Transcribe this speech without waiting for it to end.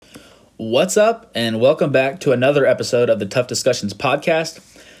What's up, and welcome back to another episode of the Tough Discussions podcast.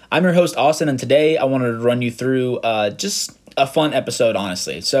 I'm your host, Austin, and today I wanted to run you through just a fun episode,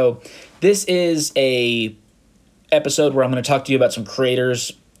 honestly. So this is a episode where I'm going to talk to you about some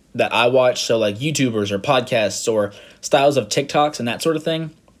creators that I watch, so like YouTubers or podcasts or styles of TikToks and that sort of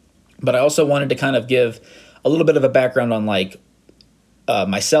thing. But I also wanted to kind of give a little bit of a background on like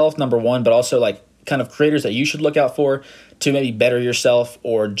myself, number one, but also like kind of creators that you should look out for to maybe better yourself,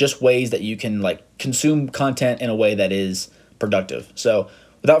 or just ways that you can like consume content in a way that is productive. So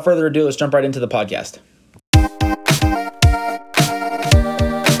without further ado, let's jump right into the podcast.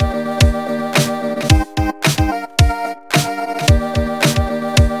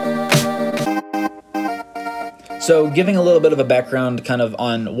 So giving a little bit of a background kind of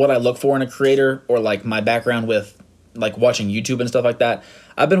on what I look for in a creator, or like my background with like watching YouTube and stuff like that.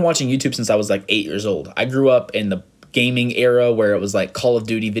 I've been watching YouTube since I was like 8 years old. I grew up in the gaming era where it was like Call of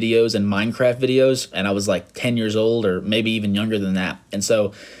Duty videos and Minecraft videos, and I was like 10 years old or maybe even younger than that. And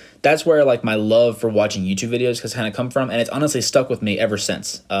so that's where like my love for watching YouTube videos has kind of come from, and it's honestly stuck with me ever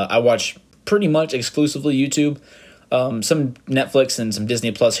since. I watch pretty much exclusively YouTube, some Netflix and some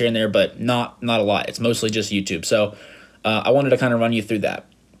Disney Plus here and there, but not a lot. It's mostly just YouTube. So I wanted to kind of run you through that.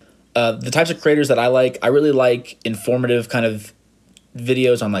 The types of creators that I really like informative kind of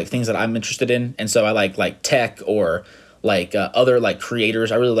videos on like things that I'm interested in, and so I like tech or like other like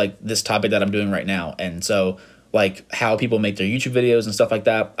creators. I really like this topic that I'm doing right now, and so like how people make their YouTube videos and stuff like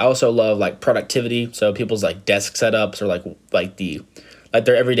that. I also love like productivity, so people's like desk setups or like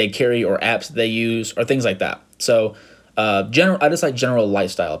their everyday carry or apps that they use or things like that. So I just like general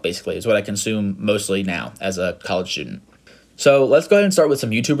lifestyle basically is what I consume mostly now as a college student. So let's go ahead and start with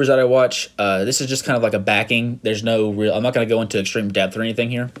some YouTubers that I watch. This is just kind of like a backing. I'm not going to go into extreme depth or anything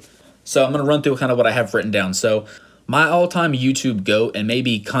here. So I'm going to run through kind of what I have written down. So my all-time YouTube GOAT, and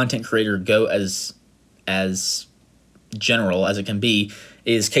maybe content creator GOAT as general as it can be,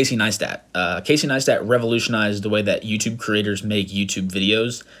 is Casey Neistat. Casey Neistat revolutionized the way that YouTube creators make YouTube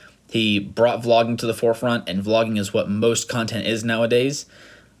videos. He brought vlogging to the forefront, and vlogging is what most content is nowadays.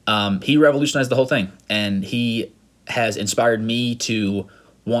 He revolutionized the whole thing, and he has inspired me to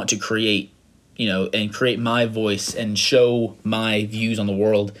want to create, and create my voice and show my views on the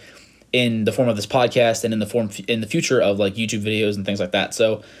world in the form of this podcast and in the future of like YouTube videos and things like that.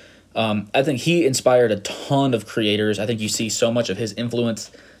 So I think he inspired a ton of creators. I think you see so much of his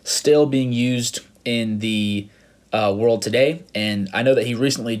influence still being used in the world today. And I know that he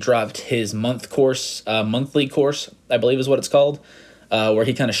recently dropped his monthly course, I believe is what it's called, where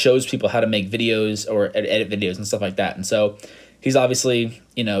he kind of shows people how to make videos or edit videos and stuff like that. And so he's obviously,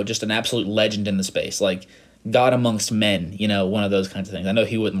 just an absolute legend in the space, like God amongst men, one of those kinds of things. I know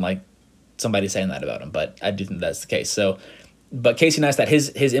he wouldn't like somebody saying that about him, but I do think that's the case. So, but Casey Neistat,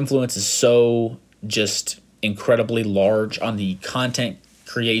 his influence is so just incredibly large on the content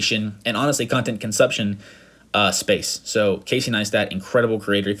creation and honestly content consumption space. So Casey Neistat, incredible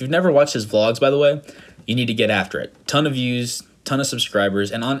creator. If you've never watched his vlogs, by the way, you need to get after it. Ton of views, ton of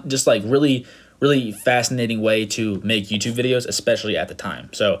subscribers, and on just like really fascinating way to make YouTube videos, especially at the time.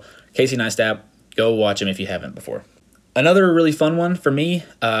 So Casey Neistat, go watch him if you haven't before. Another really fun one for me,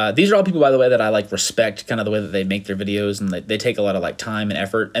 these are all people, by the way, that I like respect kind of the way that they make their videos, and they take a lot of like time and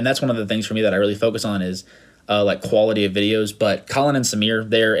effort, and that's one of the things for me that I really focus on is like quality of videos. But Colin and Samir,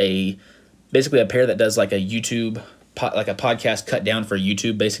 they're basically a pair that does like a YouTube like a podcast cut down for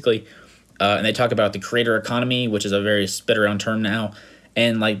YouTube basically. And they talk about the creator economy, which is a very spit around term now,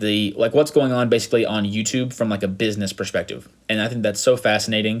 and like what's going on basically on YouTube from like a business perspective. And I think that's so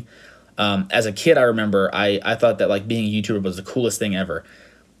fascinating. As a kid, I remember I thought that like being a YouTuber was the coolest thing ever.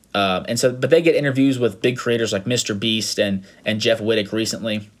 But they get interviews with big creators like Mr. Beast and Jeff Wittick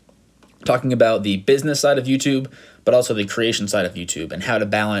recently, talking about the business side of YouTube, but also the creation side of YouTube and how to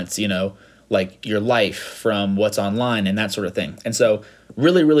balance, like your life from what's online and that sort of thing. And so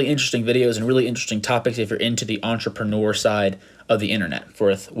really interesting videos and really interesting topics if you're into the entrepreneur side of the internet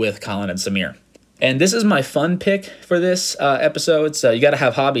with Colin and Samir. And this is my fun pick for this episode. So you got to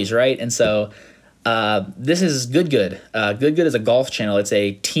have hobbies, right? And so this is Good Good. Good Good is a golf channel. It's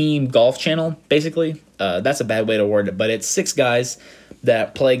a team golf channel, basically. That's a bad way to word it, but it's 6 guys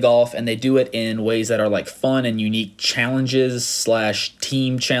that play golf, and they do it in ways that are like fun and unique challenges /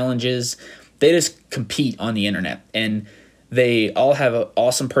 team challenges. They just compete on the internet, and they all have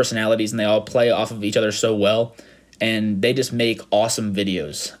awesome personalities, and they all play off of each other so well, and they just make awesome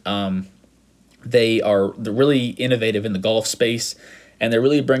videos. They're really innovative in the golf space, and they're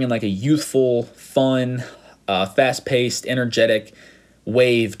really bringing like a youthful, fun, fast-paced, energetic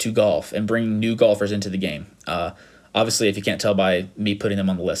wave to golf and bringing new golfers into the game. Obviously, if you can't tell by me putting them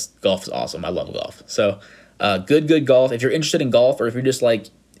on the list, golf is awesome. I love golf. So, good golf. If you're interested in golf, or if you're just like,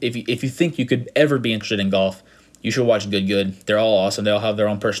 if you think you could ever be interested in golf, you should watch Good. They're all awesome. They all have their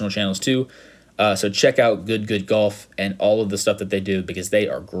own personal channels too. So check out Good Golf and all of the stuff that they do, because they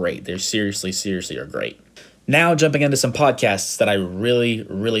are great. They're seriously are great. Now jumping into some podcasts that I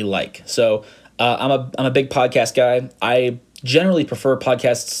really like. So I'm a big podcast guy. I generally prefer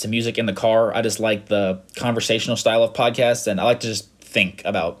podcasts to music in the car. I just like the conversational style of podcasts, and I like to just think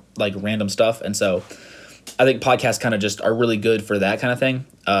about like random stuff. And so I think podcasts kind of just are really good for that kind of thing.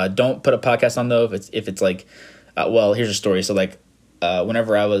 Don't put a podcast on though if it's like, well, here's a story. So like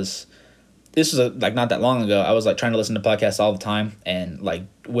whenever this was like not that long ago, I was like trying to listen to podcasts all the time, and like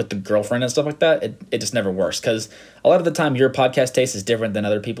with the girlfriend and stuff like that, it just never works, because a lot of the time your podcast taste is different than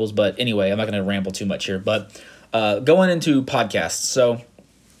other people's. But anyway, I'm not going to ramble too much here, but going into podcasts. So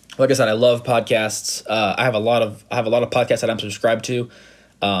like I said, I love podcasts. I have a lot of podcasts that I'm subscribed to.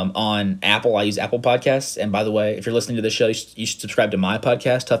 On Apple, I use Apple Podcasts. And by the way, if you're listening to this show, you should subscribe to my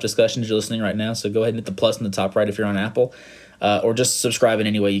podcast, Tough Discussions. You're listening right now, so go ahead and hit the plus in the top right if you're on Apple, or just subscribe in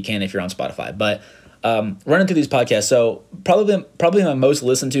any way you can if you're on Spotify. But running through these podcasts, so probably my most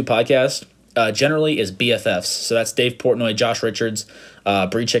listened to podcast generally is BFFs. So that's Dave Portnoy, Josh Richards,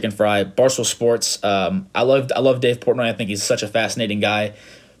 Bree Chicken Fry, Barstool Sports. I love Dave Portnoy. I think he's such a fascinating guy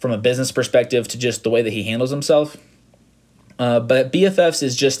from a business perspective to just the way that he handles himself. But BFFs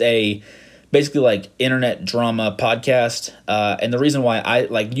is just a basically like internet drama podcast. And the reason why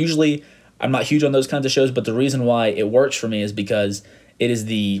usually I'm not huge on those kinds of shows, but the reason why it works for me is because it is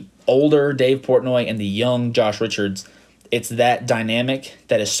the older Dave Portnoy and the young Josh Richards. It's that dynamic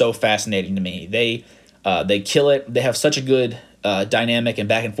that is so fascinating to me. They kill it. They have such a good dynamic and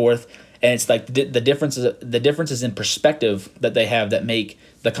back and forth. And it's like the differences in perspective that they have that make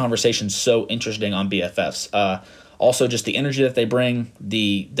the conversation so interesting on BFFs. Also, just the energy that they bring,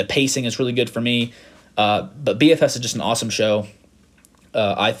 the pacing is really good for me. But BFFs is just an awesome show.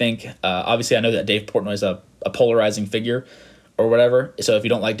 I think, obviously, I know that Dave Portnoy is a polarizing figure or whatever. So if you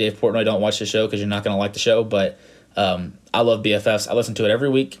don't like Dave Portnoy, don't watch the show, because you're not going to like the show. But I love BFFs. I listen to it every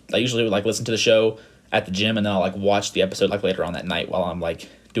week. I usually like listen to the show at the gym, and then I'll like watch the episode like later on that night while I'm like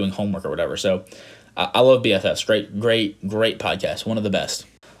doing homework or whatever. So I love BFFs. Great podcast. One of the best.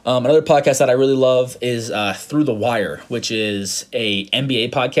 Another podcast that I really love is Through the Wire, which is a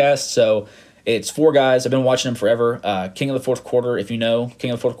NBA podcast. So it's four guys. I've been watching them forever. King of the Fourth Quarter, if you know King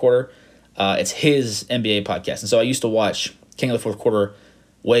of the Fourth Quarter, it's his NBA podcast. And so I used to watch King of the Fourth Quarter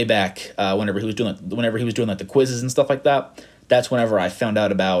way back whenever he was doing like the quizzes and stuff like that. That's whenever I found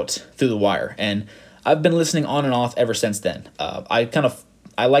out about Through the Wire, and I've been listening on and off ever since then.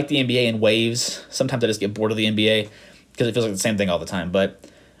 I like the NBA in waves. Sometimes I just get bored of the NBA because it feels like the same thing all the time. But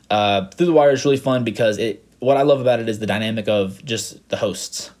Through the Wire is really fun because what I love about it is the dynamic of just the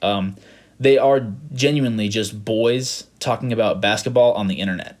hosts. They are genuinely just boys talking about basketball on the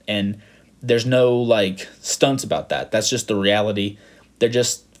internet, and there's no like stunts about that. That's just the reality. They're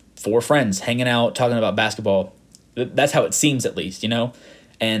just four friends hanging out, talking about basketball. That's how it seems, at least, you know?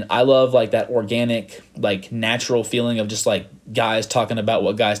 And I love like that organic, like natural feeling of just like guys talking about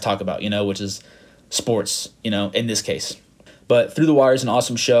what guys talk about, you know, which is sports, you know, in this case. But Through the Wire is an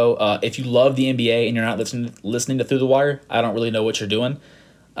awesome show. If you love the NBA and you're not listening to Through the Wire, I don't really know what you're doing.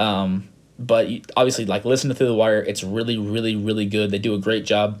 But obviously, like, listen to Through the Wire. It's really good. They do a great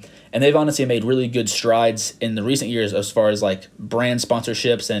job. And they've honestly made really good strides in the recent years as far as, like, brand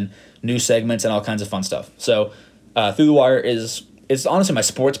sponsorships and new segments and all kinds of fun stuff. So Through the Wire is honestly my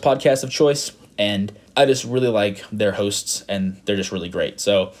sports podcast of choice. And I just really like their hosts, and they're just really great.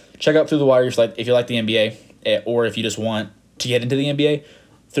 So check out Through the Wire if you like the NBA, or if you just want to get into the NBA.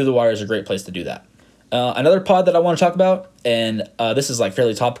 Through the Wire is a great place to do that. Another pod that I want to talk about, and this is like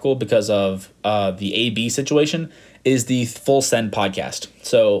fairly topical because of the AB situation, is the Full Send podcast.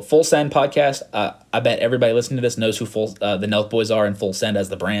 So Full Send podcast, I bet everybody listening to this knows who the Nelk Boys are and Full Send as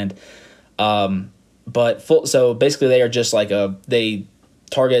the brand. So basically they are just like they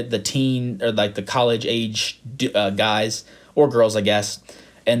target the teen or like the college age guys or girls, I guess,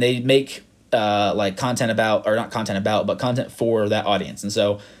 and they make like content for that audience. And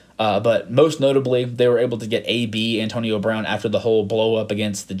so but most notably, they were able to get AB, Antonio Brown, after the whole blow up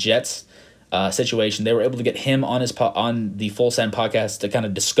against the Jets situation. They were able to get him on on the Full Send podcast to kind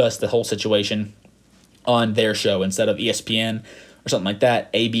of discuss the whole situation on their show instead of ESPN or something like that.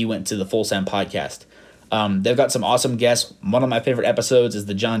 AB went to the Full Send podcast. They've got some awesome guests. One of my favorite episodes is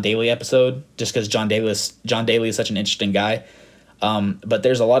the John Daly episode, just because John Daly is such an interesting guy. But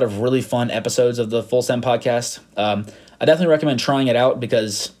there's a lot of really fun episodes of the Full Send podcast. I definitely recommend trying it out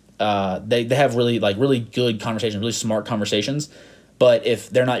because They have really good conversations, really smart conversations. But if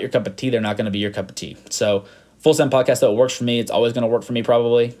they're not your cup of tea, they're not going to be your cup of tea. So Full Send Podcast, though, it works for me. It's always going to work for me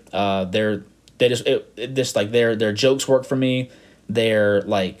probably. Their jokes work for me. Their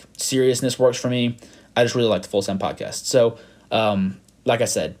like seriousness works for me. I just really like the Full Send Podcast. So like I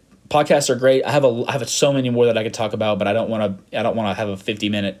said, podcasts are great. I have so many more that I could talk about, but I don't want to have a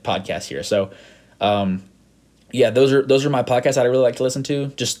 50-minute podcast here. So yeah, those are my podcasts that I really like to listen to.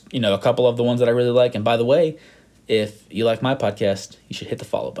 Just, a couple of the ones that I really like. And by the way, if you like my podcast, you should hit the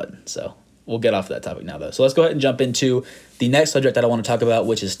follow button. So we'll get off that topic now, though. So let's go ahead and jump into the next subject that I want to talk about,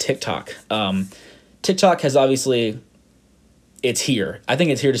 which is TikTok. TikTok has obviously, it's here. I think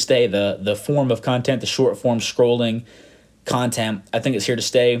it's here to stay. The form of content, the short form scrolling content, I think it's here to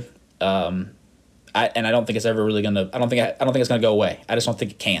stay. I don't think it's ever really gonna. I don't think it's gonna go away. I just don't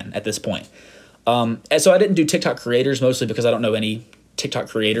think it can at this point. And so I didn't do TikTok creators mostly because I don't know any TikTok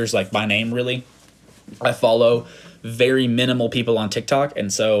creators like by name really. I follow very minimal people on TikTok,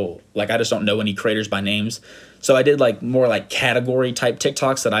 and so like I just don't know any creators by names. So I did like more like category type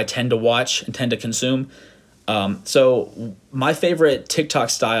TikToks that I tend to watch and tend to consume. So my favorite TikTok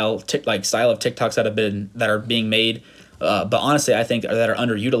style of TikToks that are being made, but honestly I think that are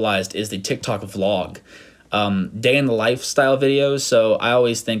underutilized, is the TikTok vlog. Day in the life style videos. So I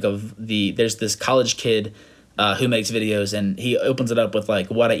always think of there's this college kid who makes videos, and he opens it up with like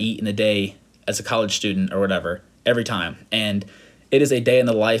what I eat in a day as a college student or whatever every time. And it is a day in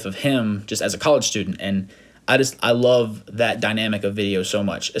the life of him just as a college student. And I love that dynamic of video so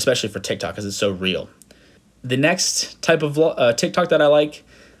much, especially for TikTok because it's so real. The next type of TikTok that I like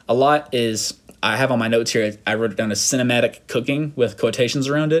a lot is, I have on my notes here, I wrote it down as cinematic cooking with quotations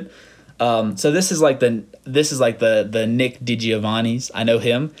around it. So this is like the Nick DiGiovanni's. I know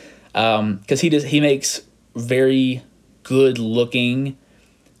him because he makes very good looking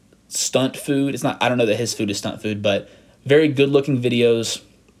stunt food. I don't know that his food is stunt food, but very good looking videos,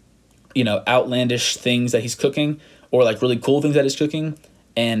 outlandish things that he's cooking or like really cool things that he's cooking.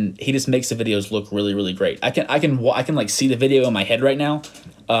 And he just makes the videos look really, really great. I can like see the video in my head right now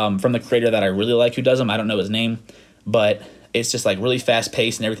from the creator that I really like who does them. I don't know his name, but it's just like really fast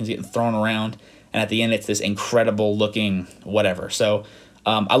paced and everything's getting thrown around. And at the end, it's this incredible looking whatever. So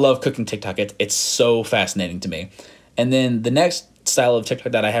I love cooking TikTok. It's so fascinating to me. And then the next style of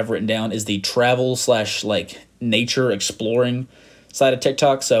TikTok that I have written down is the travel / like nature exploring side of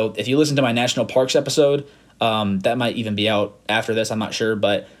TikTok. So if you listen to my national parks episode, that might even be out after this, I'm not sure,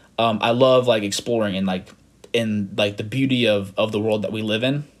 but I love like exploring and like in like the beauty of the world that we live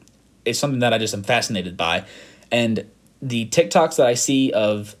in. It's something that I just am fascinated by. And the TikToks that I see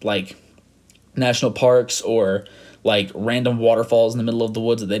of like national parks or like random waterfalls in the middle of the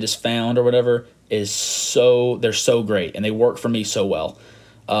woods that they just found or whatever they're so great and they work for me so well.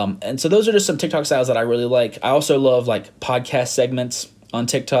 And so those are just some TikTok styles that I really like. I also love like podcast segments on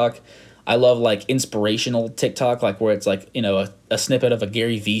TikTok. I love like inspirational TikTok, like where it's like, a snippet of a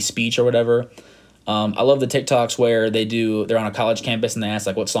Gary Vee speech or whatever. I love the TikToks where they're on a college campus and they ask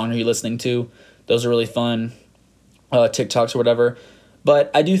like, what song are you listening to? Those are really fun TikToks or whatever. But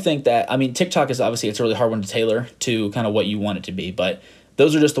I do think that, TikTok is obviously, it's a really hard one to tailor to kind of what you want it to be. But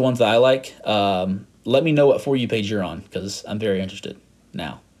those are just the ones that I like. Let me know what For You page you're on because I'm very interested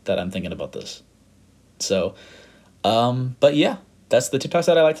now that I'm thinking about this. So, but yeah, that's the TikToks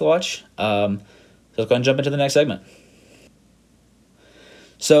that I like to watch. So let's go and jump into the next segment.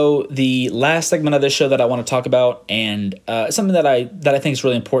 So the last segment of this show that I want to talk about, and something that I think is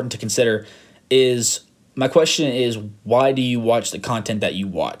really important to consider, is my question is, why do you watch the content that you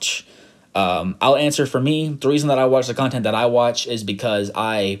watch? I'll answer for me. The reason that I watch the content that I watch is because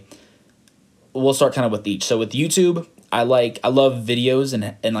we'll start kind of with each. So with YouTube, I love videos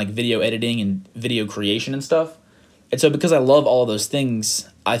and like video editing and video creation and stuff. And so because I love all of those things,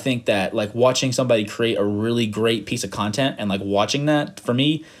 I think that like watching somebody create a really great piece of content and like watching that for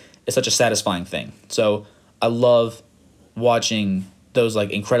me is such a satisfying thing. So I love watching those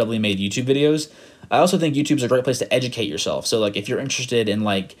like incredibly made YouTube videos. I also think YouTube's a great place to educate yourself. So like if you're interested in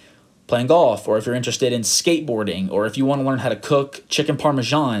like playing golf, or if you're interested in skateboarding, or if you want to learn how to cook chicken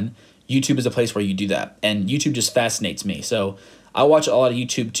parmesan, YouTube is a place where you do that. And YouTube just fascinates me. So I watch a lot of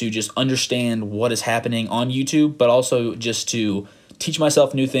YouTube to just understand what is happening on YouTube, but also just to teach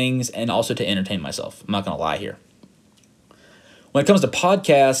myself new things and also to entertain myself. I'm not going to lie here. When it comes to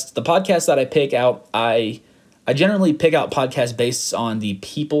podcasts, the podcasts that I pick out, I generally pick out podcasts based on the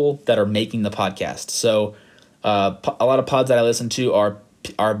people that are making the podcast. So a lot of pods that I listen to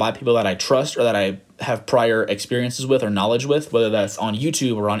are by people that I trust or that I have prior experiences with or knowledge with, whether that's on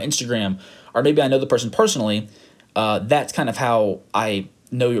YouTube or on Instagram, or maybe I know the person personally. That's kind of how I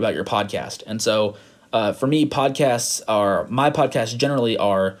know about your podcast. And so for me, my podcasts generally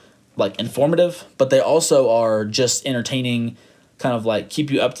are like informative, but they also are just entertaining, kind of like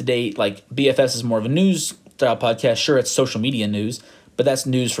keep you up to date. Like BFS is more of a news style podcast. Sure, it's social media news, but that's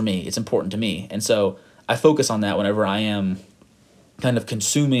news for me. It's important to me. And so I focus on that whenever I am kind of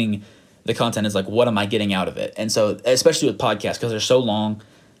consuming the content, is like, what am I getting out of it? And so especially with podcasts, because they're so long,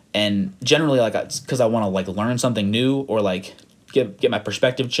 and generally like because I want to like learn something new, or like get my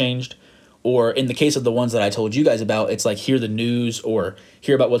perspective changed, or in the case of the ones that I told you guys about, it's like hear the news or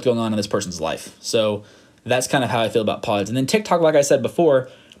hear about what's going on in this person's life. So that's kind of how I feel about pods. And then TikTok, like I said before,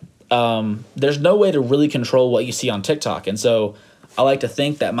 there's no way to really control what you see on TikTok. And so I like to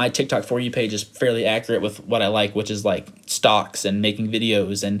think that my TikTok For You page is fairly accurate with what I like, which is like stocks and making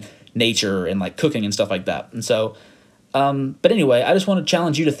videos and nature and like cooking and stuff like that. And so, but anyway, I just want to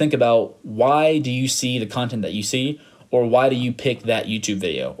challenge you to think about, why do you see the content that you see, or why do you pick that YouTube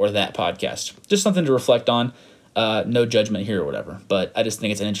video or that podcast? Just something to reflect on. No judgment here or whatever, but I just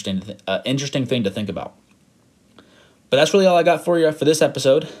think it's an interesting thing to think about. But that's really all I got for you for this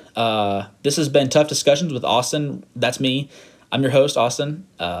episode. This has been Tough Discussions with Austin. That's me. I'm your host, Austin.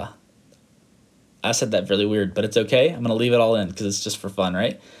 I said that really weird, but it's okay. I'm going to leave it all in because it's just for fun,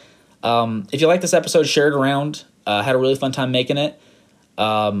 right? If you like this episode, share it around. Had a really fun time making it.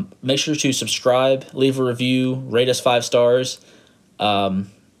 Make sure to subscribe, leave a review, rate us 5 stars. But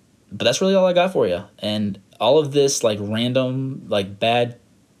that's really all I got for you. And all of this like random, like bad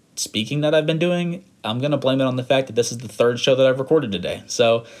speaking that I've been doing, I'm going to blame it on the fact that this is the 3rd show that I've recorded today.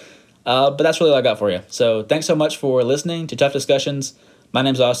 So, but that's really all I got for you. So thanks so much for listening to Tough Discussions. My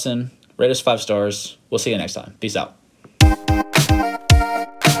name's Austin. Rate us 5 stars. We'll see you next time. Peace out.